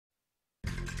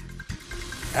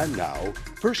And now,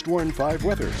 First Warn 5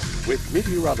 weather with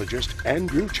meteorologist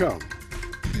Andrew Chung.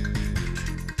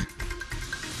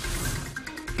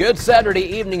 Good Saturday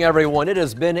evening, everyone. It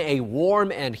has been a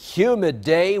warm and humid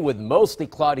day with mostly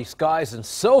cloudy skies, and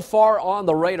so far on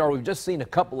the radar, we've just seen a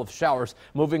couple of showers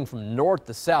moving from north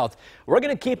to south. We're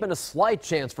going to keep in a slight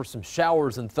chance for some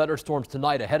showers and thunderstorms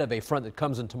tonight ahead of a front that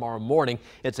comes in tomorrow morning.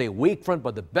 It's a weak front,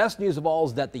 but the best news of all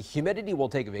is that the humidity will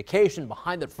take a vacation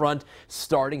behind that front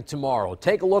starting tomorrow.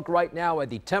 Take a look right now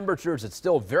at the temperatures. It's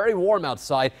still very warm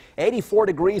outside. 84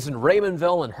 degrees in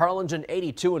Raymondville and Harlingen,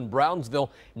 82 in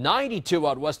Brownsville, 92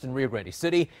 out west in Rio Grande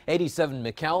City, 87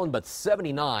 in McAllen, but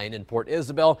 79 in Port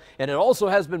Isabel. And it also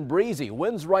has been breezy.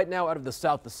 Winds right now out of the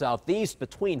south to southeast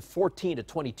between 14 to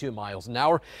 22 miles an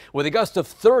hour, with a gust of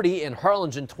 30 in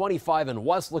Harlingen, 25 in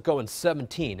Weslaco, and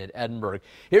 17 in Edinburgh.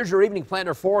 Here's your evening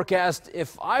planner forecast.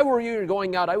 If I were you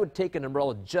going out, I would take an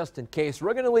umbrella just in case.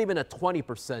 We're going to leave in a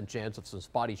 20% chance of some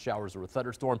spotty showers or a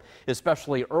thunderstorm,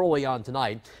 especially early on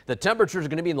tonight. The temperatures are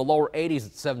going to be in the lower 80s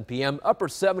at 7 p.m., upper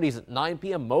 70s at 9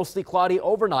 p.m., mostly cloudy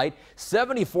overnight,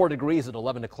 74 degrees at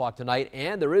 11 o'clock tonight,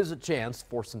 and there is a chance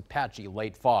for some patchy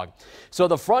late fog. So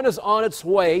the front is on its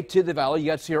way to the valley. You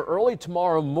got to see her early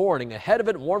tomorrow morning. Ahead of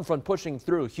it, warm front pushing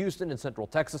through Houston and central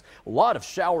Texas. A lot of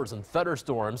showers and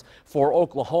thunderstorms for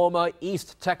Oklahoma,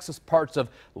 East Texas, parts of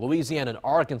Louisiana and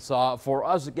Arkansas. For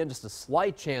us, again, just a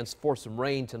slight chance for some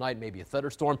rain tonight, maybe a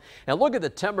thunderstorm. And look at the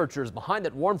temperatures behind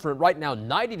that warm front right now.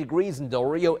 90 degrees in Del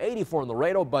Rio, 84 in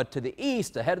Laredo, but to the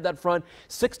east, ahead of that front,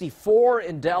 64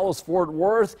 in Dallas, Fort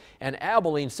Worth, and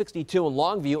Abilene, 62 in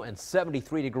Longview, and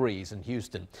 73 degrees in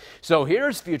Houston. So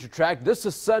here's Future Track. This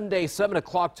is Sunday, 7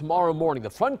 o'clock tomorrow morning. The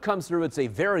front comes through. It's a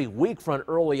very weak front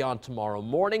early on tomorrow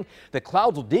morning. The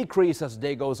clouds will decrease as the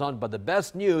day goes on, but the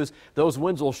best news, those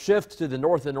winds will shift to the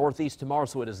north and northeast tomorrow,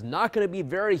 so it is not going to be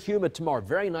very humid tomorrow.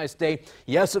 Very nice day.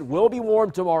 Yes, it will be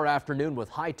warm tomorrow afternoon with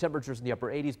high temperatures in the upper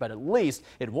 80s, but at least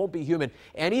it won't be humid.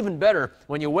 And even better,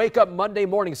 when you wake up Monday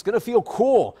morning, it's going to feel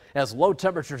cool as low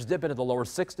temperatures dip into the lower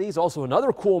 60s. Also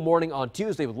another cool morning on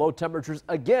Tuesday with low temperatures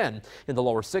again in the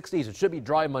lower 60s. It should be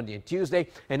dry Monday and Tuesday.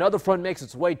 Another front makes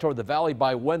its way toward the valley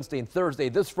by Wednesday and Thursday.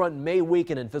 This front may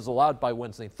weaken and fizzle out by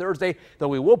Wednesday and Thursday, though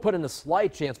we will put in a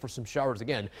slight chance for some showers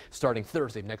again starting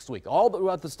Thursday next week. All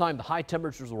throughout this time, the high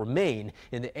temperatures will remain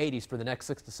in the 80s for the next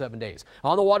 6 to 7 days.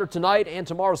 On the water tonight and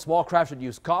tomorrow, small craft should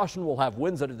use caution. We'll have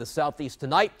winds out of the southeast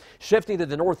tonight, shifting to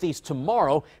the northeast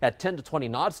tomorrow at 10 to 20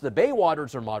 knots. The bay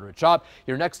waters are moderate chop.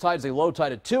 Your next tide is a low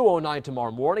tide at 2:09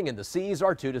 tomorrow morning, and the seas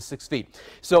are 2 to 6 feet.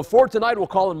 So for tonight, we'll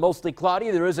call it mostly cloudy.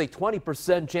 There is a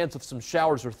 20% chance of some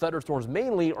showers or thunderstorms,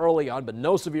 mainly early on, but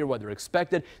no severe weather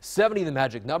expected. 70 the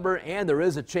magic number, and there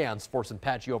is a chance for some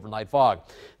patchy overnight fog.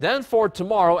 Then for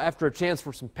tomorrow, after a chance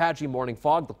for some patchy morning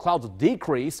fog, the clouds will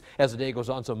decrease as the day goes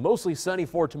on, so mostly sunny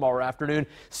for tomorrow afternoon.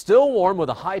 Still warm with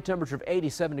a high temperature of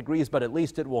 87 degrees, but at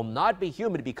least it will not be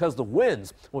humid because the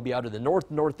winds will be out of the north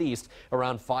northeast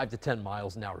around 5 to 10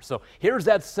 miles an hour. So here's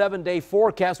that 7-day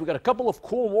forecast. We got a couple of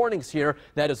cool mornings here.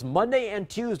 That is Monday and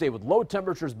Tuesday with low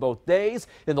temperatures both days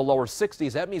in the lower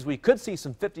 60s. That means we could see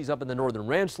some 50s up in the northern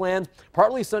ranchlands.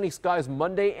 Partly sunny skies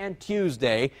Monday and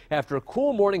Tuesday. After a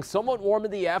cool morning, somewhat warm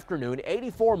in the afternoon.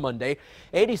 84 Monday,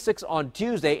 86 on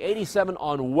Tuesday, 87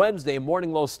 on Wednesday.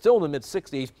 Morning lows still in the mid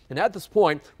 60s. And at this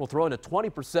point, we'll throw in a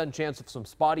 20% chance of some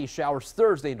spotty showers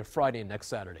Thursday into Friday and next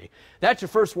Saturday. That's your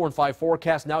First Warn 5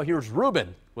 forecast. Now here's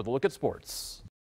Ruben with a look at sports.